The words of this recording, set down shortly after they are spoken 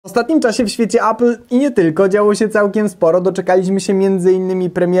W ostatnim czasie w świecie Apple i nie tylko działo się całkiem sporo. Doczekaliśmy się m.in.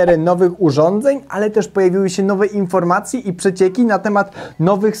 premiery nowych urządzeń, ale też pojawiły się nowe informacje i przecieki na temat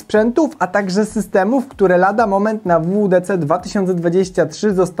nowych sprzętów, a także systemów, które lada moment na WWDC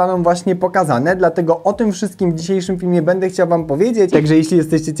 2023 zostaną właśnie pokazane. Dlatego o tym wszystkim w dzisiejszym filmie będę chciał Wam powiedzieć. Także jeśli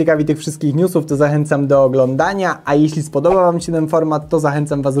jesteście ciekawi tych wszystkich newsów, to zachęcam do oglądania, a jeśli spodoba Wam się ten format, to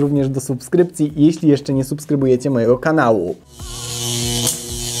zachęcam Was również do subskrypcji, jeśli jeszcze nie subskrybujecie mojego kanału.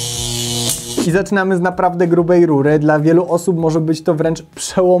 I zaczynamy z naprawdę grubej rury. Dla wielu osób może być to wręcz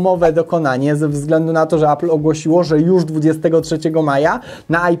przełomowe dokonanie ze względu na to, że Apple ogłosiło, że już 23 maja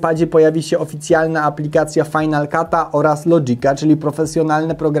na iPadzie pojawi się oficjalna aplikacja Final Cut'a oraz Logica, czyli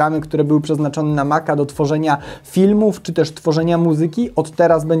profesjonalne programy, które były przeznaczone na Maca do tworzenia filmów czy też tworzenia muzyki. Od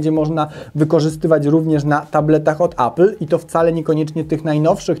teraz będzie można wykorzystywać również na tabletach od Apple i to wcale niekoniecznie tych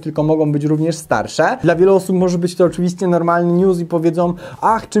najnowszych, tylko mogą być również starsze. Dla wielu osób może być to oczywiście normalny news i powiedzą,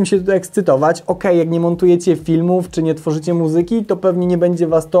 ach, czym się tutaj ekscytować? Okej, jak nie montujecie filmów, czy nie tworzycie muzyki, to pewnie nie będzie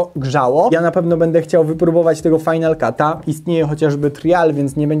Was to grzało. Ja na pewno będę chciał wypróbować tego Final Cut'a. Istnieje chociażby trial,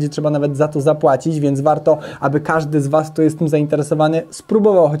 więc nie będzie trzeba nawet za to zapłacić, więc warto, aby każdy z Was, kto jest tym zainteresowany,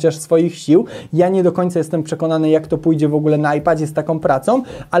 spróbował chociaż swoich sił. Ja nie do końca jestem przekonany, jak to pójdzie w ogóle na iPadzie z taką pracą,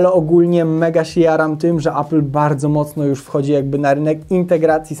 ale ogólnie mega się jaram tym, że Apple bardzo mocno już wchodzi jakby na rynek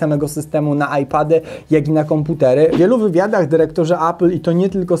integracji samego systemu na iPady, jak i na komputery. W wielu wywiadach dyrektorzy Apple, i to nie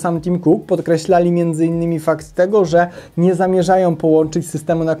tylko sam Tim Cook, podkreślali m.in. fakt tego, że nie zamierzają połączyć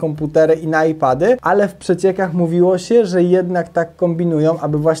systemu na komputery i na iPady, ale w przeciekach mówiło się, że jednak tak kombinują,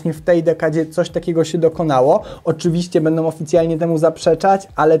 aby właśnie w tej dekadzie coś takiego się dokonało. Oczywiście będą oficjalnie temu zaprzeczać,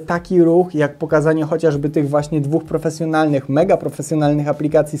 ale taki ruch, jak pokazanie chociażby tych właśnie dwóch profesjonalnych, mega profesjonalnych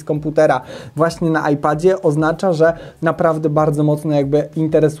aplikacji z komputera właśnie na iPadzie, oznacza, że naprawdę bardzo mocno jakby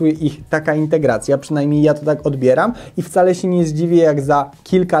interesuje ich taka integracja, przynajmniej ja to tak odbieram i wcale się nie zdziwię, jak za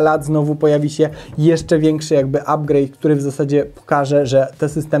kilka lat znowu pojawi się jeszcze większy jakby upgrade, który w zasadzie pokaże, że te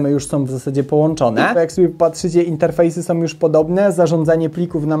systemy już są w zasadzie połączone. Jak sobie patrzycie, interfejsy są już podobne, zarządzanie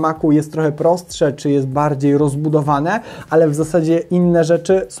plików na Macu jest trochę prostsze, czy jest bardziej rozbudowane, ale w zasadzie inne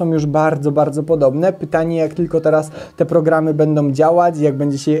rzeczy są już bardzo, bardzo podobne. Pytanie, jak tylko teraz te programy będą działać, jak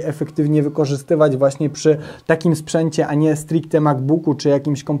będzie się je efektywnie wykorzystywać właśnie przy takim sprzęcie, a nie stricte MacBooku, czy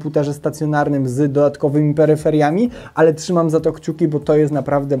jakimś komputerze stacjonarnym z dodatkowymi peryferiami, ale trzymam za to kciuki, bo to jest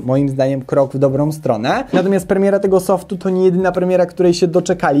naprawdę moim zdaniem krok w dobrą stronę. Natomiast premiera tego softu to nie jedyna premiera, której się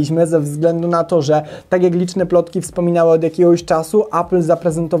doczekaliśmy, ze względu na to, że tak jak liczne plotki wspominały od jakiegoś czasu, Apple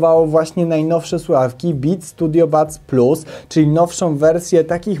zaprezentowało właśnie najnowsze słuchawki Beats Studio Buds Plus, czyli nowszą wersję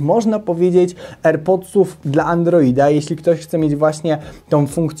takich, można powiedzieć, AirPodsów dla Androida. Jeśli ktoś chce mieć właśnie tą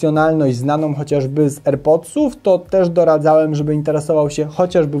funkcjonalność znaną chociażby z AirPodsów, to też doradzałem, żeby interesował się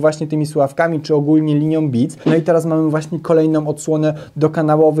chociażby właśnie tymi słuchawkami, czy ogólnie linią Beats. No i teraz mamy właśnie kolejną odsłonę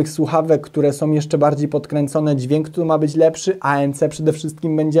dokanałowych słuchawek, które są jeszcze bardziej podkręcone, dźwięk tu ma być lepszy, ANC przede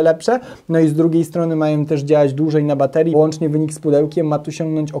wszystkim będzie lepsze, no i z drugiej strony mają też działać dłużej na baterii, łącznie wynik z pudełkiem ma tu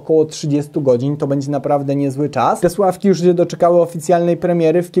sięgnąć około 30 godzin, to będzie naprawdę niezły czas. Te słuchawki już się doczekały oficjalnej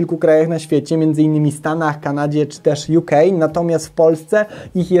premiery w kilku krajach na świecie, m.in. Stanach, Kanadzie czy też UK, natomiast w Polsce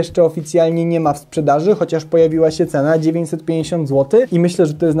ich jeszcze oficjalnie nie ma w sprzedaży, chociaż pojawiła się cena 950 zł i myślę,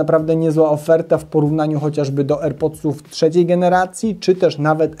 że to jest naprawdę niezła oferta w porównaniu chociażby do AirPodsów trzeciej generacji, czy też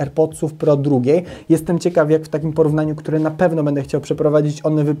nawet AirPodsów Pro drugiej. Jestem ciekaw, jak w takim porównaniu, które na pewno będę chciał przeprowadzić,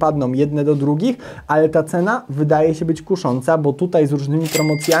 one wypadną jedne do drugich, ale ta cena wydaje się być kusząca, bo tutaj z różnymi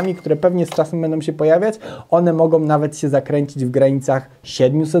promocjami, które pewnie z czasem będą się pojawiać, one mogą nawet się zakręcić w granicach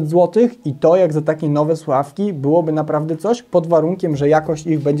 700 zł i to jak za takie nowe słuchawki byłoby naprawdę coś, pod warunkiem, że jakość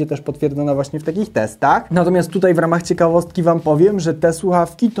ich będzie też potwierdzona właśnie w takich testach. Natomiast tutaj w ramach ciekawostki Wam powiem, że te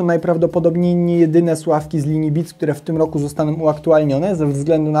słuchawki to najprawdopodobniej nie jedyne słuchawki z linii Beats, które w tym roku zostaną uaktualnione, ze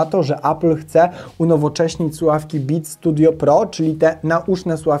względu na to, że Apple chce unowocześnić słuchawki Beats Studio Pro, czyli te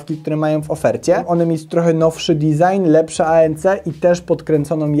nauszne słuchawki, które mają w ofercie. One mieć trochę nowszy design, lepsze ANC i też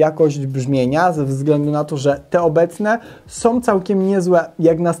podkręconą jakość brzmienia, ze względu na to, że te obecne są całkiem niezłe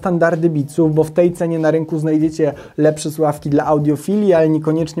jak na standardy Beatsów, bo w tej cenie na rynku znajdziecie lepsze słuchawki dla audiofilii, ale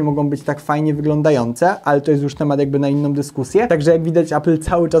niekoniecznie mogą być tak fajnie wyglądające, ale to jest już temat jakby na inną dyskusję. Także jak widać, Apple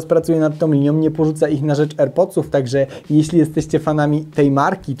cały czas pracuje nad tą linią, nie porzuca ich na rzecz AirPodsów, także jeśli jesteście fanami tej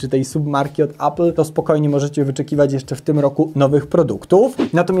marki, czy tej tej submarki od Apple, to spokojnie możecie wyczekiwać jeszcze w tym roku nowych produktów.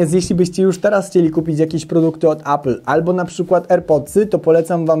 Natomiast jeśli byście już teraz chcieli kupić jakieś produkty od Apple, albo na przykład AirPodsy, to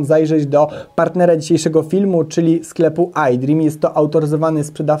polecam Wam zajrzeć do partnera dzisiejszego filmu, czyli sklepu iDream. Jest to autoryzowany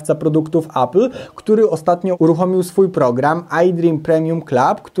sprzedawca produktów Apple, który ostatnio uruchomił swój program iDream Premium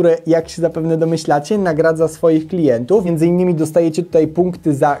Club, który, jak się zapewne domyślacie, nagradza swoich klientów. Między innymi dostajecie tutaj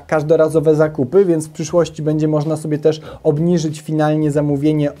punkty za każdorazowe zakupy, więc w przyszłości będzie można sobie też obniżyć finalnie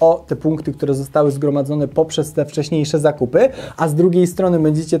zamówienie o te punkty, które zostały zgromadzone poprzez te wcześniejsze zakupy, a z drugiej strony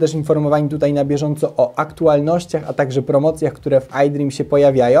będziecie też informowani tutaj na bieżąco o aktualnościach, a także promocjach, które w iDream się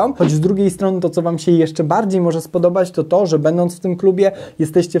pojawiają. Choć z drugiej strony to, co Wam się jeszcze bardziej może spodobać, to to, że będąc w tym klubie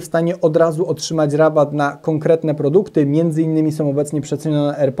jesteście w stanie od razu otrzymać rabat na konkretne produkty. Między innymi są obecnie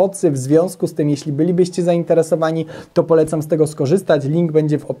przecenione AirPodsy. W związku z tym, jeśli bylibyście zainteresowani, to polecam z tego skorzystać. Link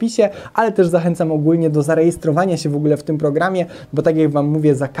będzie w opisie, ale też zachęcam ogólnie do zarejestrowania się w ogóle w tym programie, bo tak jak Wam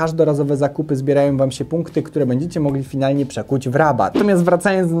mówię, za każdorazowe zakupy zbierają Wam się punkty, które będziecie mogli finalnie przekuć w rabat. Natomiast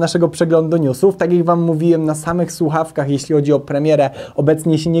wracając do naszego przeglądu newsów, tak jak Wam mówiłem, na samych słuchawkach, jeśli chodzi o premierę,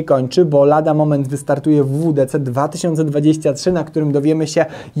 obecnie się nie kończy, bo lada moment wystartuje WWDC 2023, na którym dowiemy się,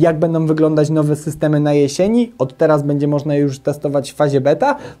 jak będą wyglądać nowe systemy na jesieni. Od teraz będzie można je już testować w fazie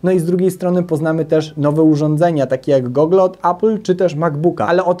beta. No i z drugiej strony poznamy też nowe urządzenia, takie jak Gogle od Apple, czy też MacBooka.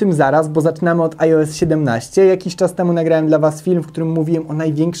 Ale o tym zaraz, bo zaczynamy od iOS 17. Jakiś czas temu nagrałem dla Was film, w którym mówiłem o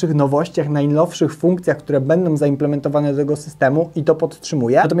największych nowościach, najnowszych funkcjach, które będą zaimplementowane do tego systemu i to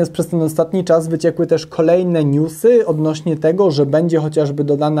podtrzymuję. Natomiast przez ten ostatni czas wyciekły też kolejne newsy odnośnie tego, że będzie chociażby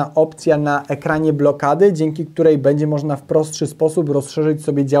dodana opcja na ekranie blokady, dzięki której będzie można w prostszy sposób rozszerzyć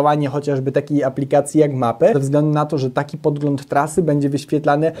sobie działanie chociażby takiej aplikacji jak mapy, ze względu na to, że taki podgląd trasy będzie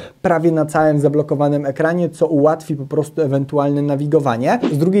wyświetlany prawie na całym zablokowanym ekranie, co ułatwi po prostu ewentualne nawigowanie.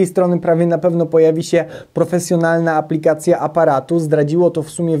 Z drugiej strony prawie na pewno pojawi się profesjonalna aplikacja aparatu. Zdradziło to w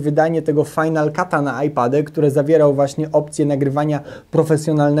sumie wydanie tego Final Cut'a na iPady, które zawierał właśnie opcję nagrywania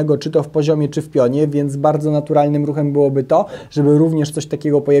profesjonalnego, czy to w poziomie, czy w pionie, więc bardzo naturalnym ruchem byłoby to, żeby również coś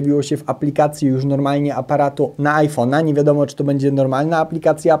takiego pojawiło się w aplikacji już normalnie aparatu na iPhone'a. Nie wiadomo, czy to będzie normalna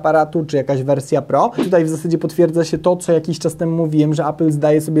aplikacja aparatu, czy jakaś wersja Pro. Tutaj w zasadzie potwierdza się to, co jakiś czas temu mówiłem, że Apple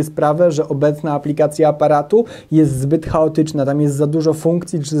zdaje sobie sprawę, że obecna aplikacja aparatu jest zbyt chaotyczna. Tam jest za dużo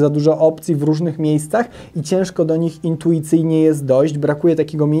funkcji, czy za dużo opcji w różnych miejscach i ciężko do nich intuicyjnie jest dojść. Brakuje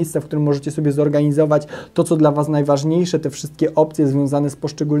takiego miejsca, w którym możecie sobie zorganizować to, co dla Was najważniejsze, te wszystkie opcje związane z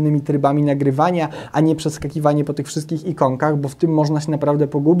poszczególnymi trybami nagrywania, a nie przeskakiwanie po tych wszystkich ikonkach, bo w tym można się naprawdę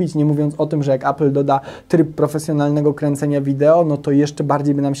pogubić, nie mówiąc o tym, że jak Apple doda tryb profesjonalnego kręcenia wideo, no to jeszcze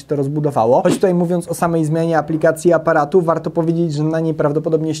bardziej by nam się to rozbudowało. Choć tutaj mówiąc o samej zmianie aplikacji aparatu, warto powiedzieć, że na niej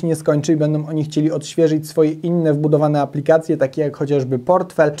prawdopodobnie się nie skończy i będą oni chcieli odświeżyć swoje inne wbudowane aplikacje, takie jak chociażby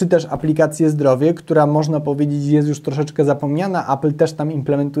portfel, czy też aplikację zdrowie, która można powiedzieć jest już troszeczkę zapomniana. Apple też tam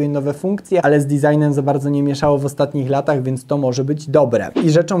implementuje nowe funkcje, ale z designem za bardzo nie mieszało w ostatnich latach, więc to może być dobre. I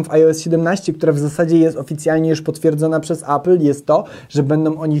rzeczą w iOS 17, która w zasadzie jest oficjalnie już potwierdzona przez Apple, jest to, że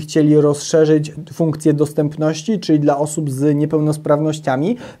będą oni chcieli rozszerzyć funkcję dostępności, czyli dla osób z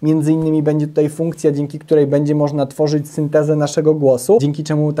niepełnosprawnościami. Między innymi będzie tutaj funkcja, dzięki której będzie można tworzyć syntezę naszego głosu, dzięki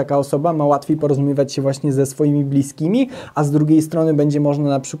czemu taka osoba ma łatwiej porozumiewać się właśnie ze swoimi bliskimi, a z drugiej strony będzie można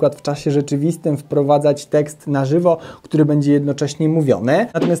na przykład w czasie rzeczywistym wprowadzać tekst na żywo, który będzie jednocześnie mówiony.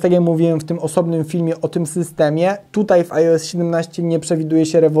 Natomiast tak jak mówiłem w tym osobnym filmie o tym systemie, tutaj w iOS 17 nie przewiduje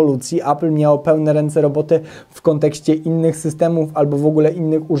się rewolucji. Apple miało pełne ręce roboty w kontekście innych systemów albo w ogóle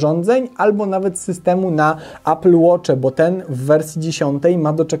innych urządzeń, albo nawet systemu na Apple Watche, bo ten w wersji 10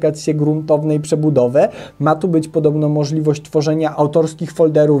 ma doczekać się gruntownej przebudowy. Ma tu być podobno możliwość tworzenia autorskich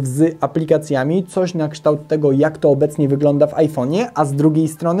folderów z aplikacjami, coś na kształt tego, jak to obecnie wygląda w iPhone'ie, a z drugiej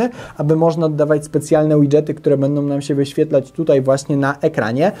strony, aby można dodawać specjalne widgety, które będą nam się wyświetlać tutaj właśnie na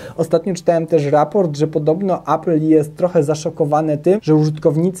ekranie. Ostatnio czytałem też raport, że podobno Apple jest trochę zaszokowane tym, że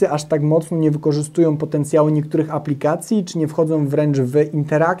użytkownicy aż tak mocno nie wykorzystują potencjału niektórych aplikacji, czy nie wchodzą wręcz w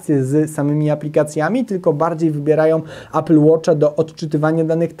interakcję z samymi aplikacjami, tylko bardziej wybierają Apple Watcha do odczytywania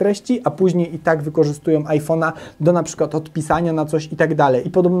danych treści, a później i tak wykorzystują iPhone'a do na przykład odpisania na coś i tak dalej.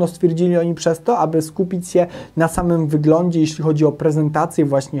 I podobno stwierdzili oni przez to, aby skupić się na samym wyglądzie, jeśli chodzi o prezentację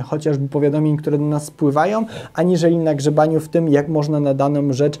właśnie chociażby powiadomień, które do nas spływają, aniżeli na grzebaniu w tym, jak można na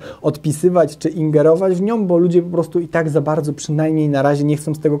daną rzecz odpisywać, czy ingerować w nią, bo ludzie po prostu i tak za bardzo, przynajmniej na razie, nie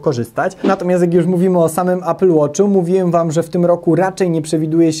chcą z tego korzystać. Natomiast jak już mówimy o samym Apple Watchu, mówiłem Wam, że w tym roku raczej nie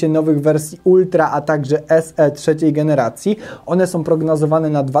przewiduje się nowych wersji Ultra, a także SE trzeciej generacji. One są prognozowane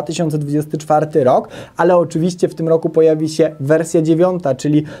na 2024 rok, ale oczywiście w tym roku pojawi się wersja 9,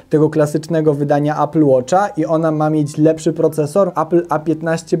 czyli tego klasycznego wydania Apple Watcha i ona ma mieć lepszy procesor Apple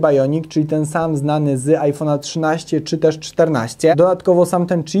A15 Bionic, czyli ten sam znany z iPhone'a 13 czy też 14. Dodatkowo sam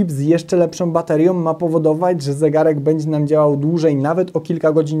ten chip z jeszcze lepszą baterią ma powodować, że zegarek będzie nam działał dłużej, nawet o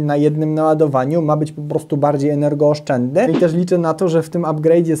kilka godzin na jednym naładowaniu, ma być po prostu bardziej energooszczędny. I też liczę na to, że w tym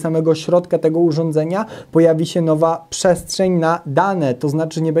upgrade'zie samego środka tego urządzenia pojawi się nowa przestrzeń na dane, to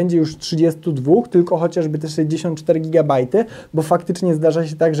znaczy nie będzie już 32, tylko chociażby te 64 GB, bo faktycznie zdarza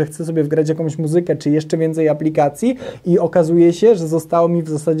się tak, że chcę sobie wgrać jakąś muzykę, czy jeszcze więcej aplikacji i okazuje się, że zostało mi w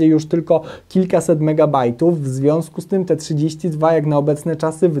zasadzie już tylko kilkaset megabajtów. W związku z tym te 32 jak na obecne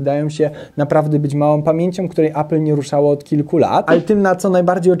czasy wydają się naprawdę być małą pamięcią, której Apple nie ruszało od kilku lat. Ale tym, na co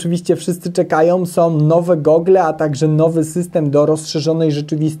najbardziej oczywiście wszyscy czekają, są nowe gogle, a także nowy system do rozszerzonej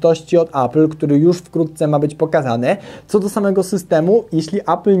rzeczywistości od Apple, który już wkrótce ma być pokazany. Co do samego systemu, jeśli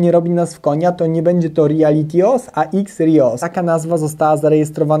Apple nie robi nas w konia, to nie będzie to RealityOS, a XRiOS. Taka nazwa została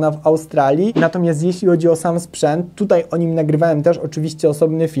zarejestrowana w Australii. Natomiast jeśli chodzi o sam sprzęt, tutaj o nim nagrywałem też oczywiście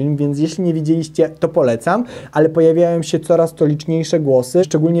osobny film, więc jeśli nie widzieliście, to polecam, ale pojawiają się coraz to liczniejsze głosy,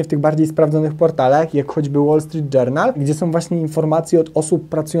 szczególnie w tych bardziej sprawdzonych portalach, jak choćby Wall Street Journal, gdzie są właśnie informacje od osób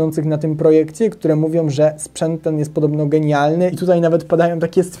pracujących na tym projekcie, które mówią, że sprzęt ten jest podobno genialny i tutaj nawet padają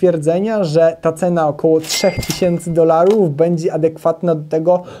takie stwierdzenia, że ta cena około $3000 będzie adekwatna do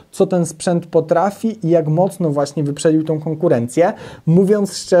tego, co ten sprzęt potrafi i jak mocno właśnie wyprzedził tą konkurencję.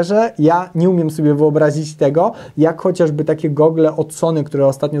 Mówiąc szczerze, ja nie umiem sobie wyobrazić tego, jak chociażby takie gogle od Sony, które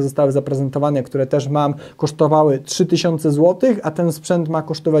ostatnio zostały zaprezentowane, które też mam, kosztowały 3000 zł, a ten sprzęt ma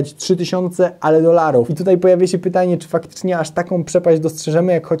kosztować 3000, ale dolarów. I tutaj pojawia się pytanie, czy faktycznie aż taką przepaść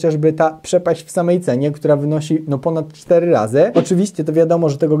dostrzeżemy, jak chociażby ta przepaść w samej cenie, która wynosi no ponad 4 razy. Oczywiście to wiadomo,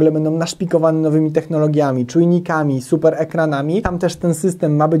 że te gogle będą naszpikowane nowymi technologiami, czujnikami, super ekranami. Tam też ten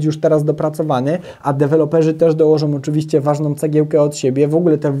system ma być już teraz dopracowany, a deweloperzy też dołożą oczywiście ważną cegiełkę od siebie. W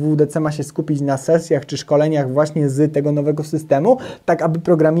ogóle te WWDC ma się skupić na sesjach czy szkoleniach właśnie z tego nowego systemu, tak aby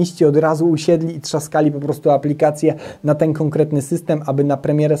programiści od razu usiedli i trzaskali po prostu aplikacje na ten konkretny system, aby na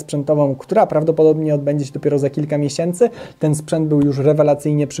premierę sprzętową, która prawdopodobnie odbędzie się dopiero za kilka miesięcy, ten sprzęt był już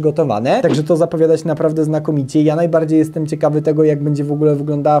rewelacyjnie przygotowany. Także to zapowiada się naprawdę znakomicie. Ja najbardziej jestem ciekawy tego, jak będzie w ogóle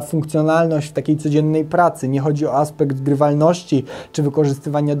wyglądała funkcjonalność w takiej codziennej pracy. Nie chodzi o aspekt grywalności czy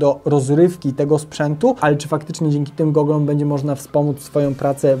wykorzystywania do rozrywki tego sprzętu, ale czy faktycznie dzięki tym goglom będzie można wspomóc swoją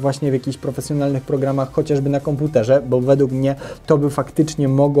pracę właśnie w jakichś profesjonalnych programach, chociażby na komputerze, bo według mnie to by faktycznie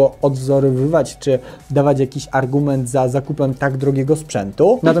mogło odwzorowywać czy dawać jakiś argument za zakupem tak drogiego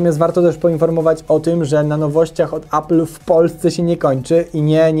sprzętu. Natomiast warto też poinformować o tym, że na nowościach od Apple w Polsce się nie kończy i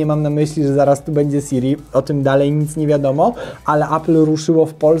nie mam na myśli, że zaraz tu będzie Siri, o tym dalej nic nie wiadomo, ale Apple ruszyło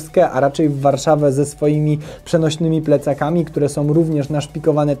w Polskę, a raczej w Warszawę ze swoimi przenośnymi plecakami, które są również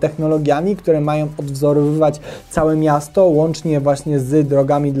naszpikowane technologiami, które mają odwzorowywać całe miasto, łącznie właśnie z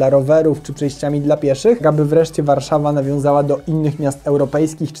drogami dla rowerów czy przejściami dla pieszych, aby wreszcie Warszawa nawiązała do innych miast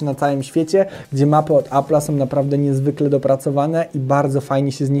europejskich czy na całym świecie, gdzie mapy od Apple'a są naprawdę niezwykle dopracowane i bardzo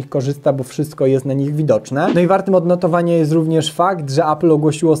fajnie się z nich korzysta, bo wszystko jest na nich widoczne. No i wartym odnotowania jest również fakt, że Apple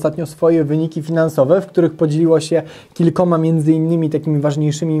ogłosiło ostatnio swoje wyniki finansowe, w których podzieliło się kilkoma między innymi takimi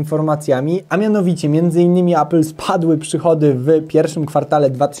ważniejszymi informacjami, a mianowicie między innymi Apple spadły przychody w pierwszym kwartale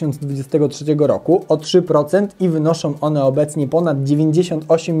 2023 roku o 3% i wynoszą one obecnie ponad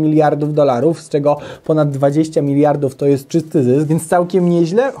 98 miliardów dolarów, z czego ponad 20 miliardów to jest czysty zysk, więc całkiem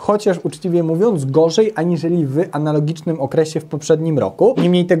nieźle, chociaż uczciwie mówiąc gorzej aniżeli w analogicznym okresie w poprzednim roku.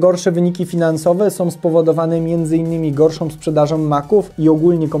 Niemniej te gorsze wyniki finansowe są spowodowane m.in. gorszą sprzedażą Maców i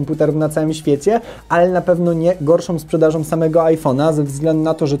ogólnie komputerów na całym świecie, ale na pewno nie gorszą sprzedażą samego iPhone'a, ze względu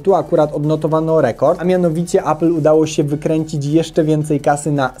na to, że tu akurat odnotowano rekord, a mianowicie Apple udało się wykręcić jeszcze więcej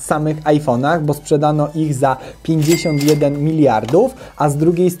kasy na samych iPhone'ach, bo sprzedano ich za 51 miliardów, a z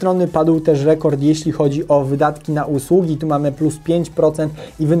drugiej strony padł też rekord, jeśli chodzi o wydatki na usługi. Tu mamy plus 5%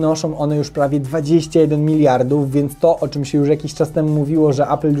 i wynoszą one już prawie 21 miliardów, więc to, o czym się już jakiś czas temu mówiło, że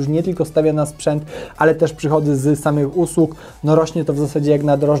Apple już nie tylko stawia na sprzęt, ale też przychody z samych usług, no rośnie to w zasadzie jak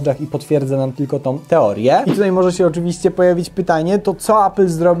na drożdżach i potwierdza nam tylko tą teorię. I tutaj może się oczywiście pojawić pytanie, to co Apple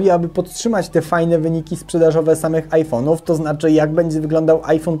zrobi, aby podtrzymać te fajne wyniki sprzedażowe samych iPhone'ów, to znaczy jak będzie wyglądał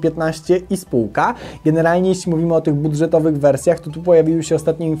iPhone 15 i spółka. Generalnie jeśli mówimy o tych budżetowych wersjach, to tu pojawiły się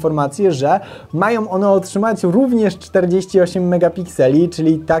ostatnie informacje, że mają one otrzymać również 48 megapikseli,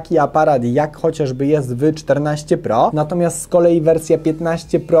 czyli taki aparat jak chociażby jest w 14 Pro. Natomiast z kolei wersja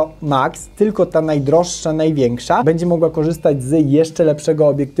 15 Pro Max, tylko ta najdroższa, największa, będzie mogła korzystać z jeszcze lepszego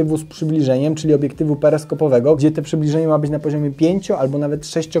obiektywu z przybliżeniem, czyli obiektywu pereskopowego, gdzie te przybliżenie ma być na poziomie 5 albo nawet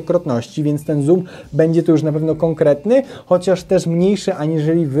 6-krotności, więc ten zoom będzie tu już na pewno konkretny, chociaż też mniejszy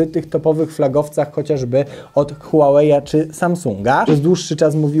aniżeli w tych topowych flagowcach, chociażby od Huawei'a czy Samsunga. Przez dłuższy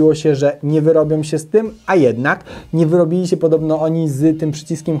czas mówiło się, że nie wyrobią się z tym, a jednak nie wyrobili się podobno oni z tym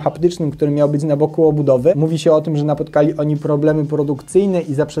przyciskiem haptycznym, który miał być na boku obudowy. Mówi się o tym, że spotkali oni problemy produkcyjne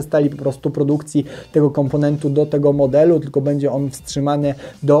i zaprzestali po prostu produkcji tego komponentu do tego modelu, tylko będzie on wstrzymany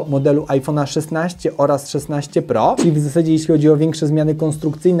do modelu iPhone'a 16 oraz 16 Pro. Czyli w zasadzie jeśli chodzi o większe zmiany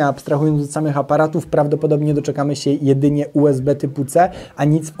konstrukcyjne, abstrahując od samych aparatów, prawdopodobnie doczekamy się jedynie USB typu C, a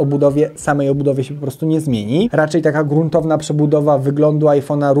nic w obudowie, samej obudowie się po prostu nie zmieni. Raczej taka gruntowna przebudowa wyglądu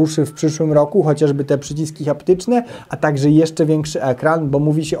iPhone'a ruszy w przyszłym roku, chociażby te przyciski haptyczne, a także jeszcze większy ekran, bo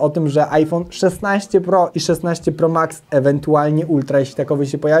mówi się o tym, że iPhone 16 Pro i 16 Pro Max, ewentualnie Ultra, jeśli takowy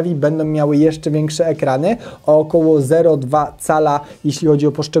się pojawi, będą miały jeszcze większe ekrany o około 0,2 cala, jeśli chodzi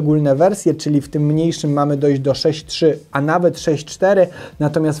o poszczególne wersje, czyli w tym mniejszym mamy dojść do 6,3, a nawet 6,4,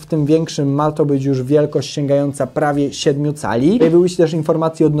 natomiast w tym większym ma to być już wielkość sięgająca prawie 7 cali. Pojawiły się też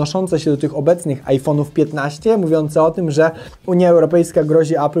informacje odnoszące się do tych obecnych iPhone'ów 15, mówiące o tym, że Unia Europejska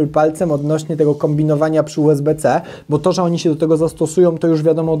grozi Apple palcem odnośnie tego kombinowania przy USB-C, bo to, że oni się do tego zastosują, to już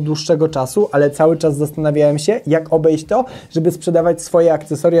wiadomo od dłuższego czasu, ale cały czas zastanawiałem się, jak obejść to, żeby sprzedawać swoje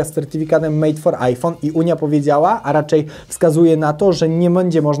akcesoria z certyfikatem Made for iPhone i Unia powiedziała, a raczej wskazuje na to, że nie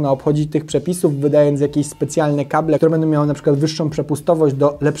będzie można obchodzić tych przepisów, wydając jakieś specjalne kable, które będą miały na przykład wyższą przepustowość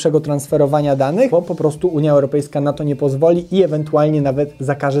do lepszego transferowania danych, bo po prostu Unia Europejska na to nie pozwoli i ewentualnie nawet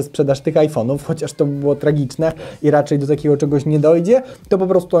zakaże sprzedaż tych iPhone'ów, chociaż to by było tragiczne i raczej do takiego czegoś nie dojdzie, to po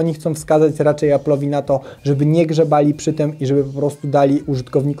prostu oni chcą wskazać raczej Apple'owi na to, żeby nie grzebali przy tym i żeby po prostu dali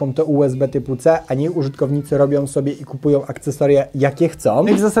użytkownikom to USB typu C, a nie użytkownicy robią sobie i kupują akcesoria jakie chcą.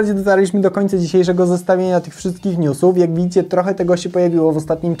 I w zasadzie dotarliśmy do końca dzisiejszego zestawienia tych wszystkich newsów. Jak widzicie, trochę tego się pojawiło w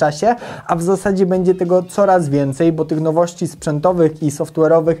ostatnim czasie, a w zasadzie będzie tego coraz więcej, bo tych nowości sprzętowych i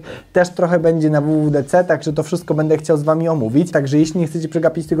software'owych też trochę będzie na WWDC, także to wszystko będę chciał z Wami omówić. Także jeśli nie chcecie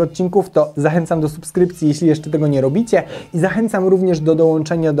przegapić tych odcinków, to zachęcam do subskrypcji, jeśli jeszcze tego nie robicie, i zachęcam również do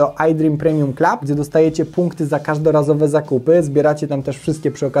dołączenia do iDream Premium Club, gdzie dostajecie punkty za każdorazowe zakupy, zbieracie tam też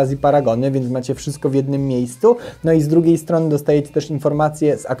wszystkie przy okazji paragony, więc macie wszystko w jednym miejscu. No i z drugiej strony dostajecie też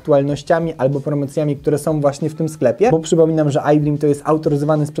informacje z aktualnościami albo promocjami, które są właśnie w tym sklepie, bo przypominam, że iDream to jest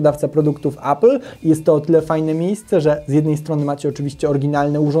autoryzowany sprzedawca produktów Apple i jest to o tyle fajne miejsce, że z jednej strony macie oczywiście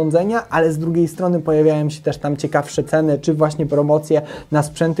oryginalne urządzenia, ale z drugiej strony pojawiają się też tam ciekawsze ceny, czy właśnie promocje na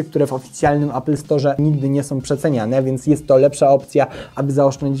sprzęty, które w oficjalnym Apple Store nigdy nie są przeceniane, więc jest to lepsza opcja, aby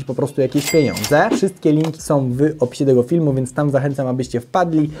zaoszczędzić po prostu jakieś pieniądze. Wszystkie linki są w opisie tego filmu, więc tam zachęcam, abyście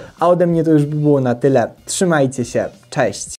wpadli, a ode mnie to już by było na tyle. Trzymajcie się, cześć!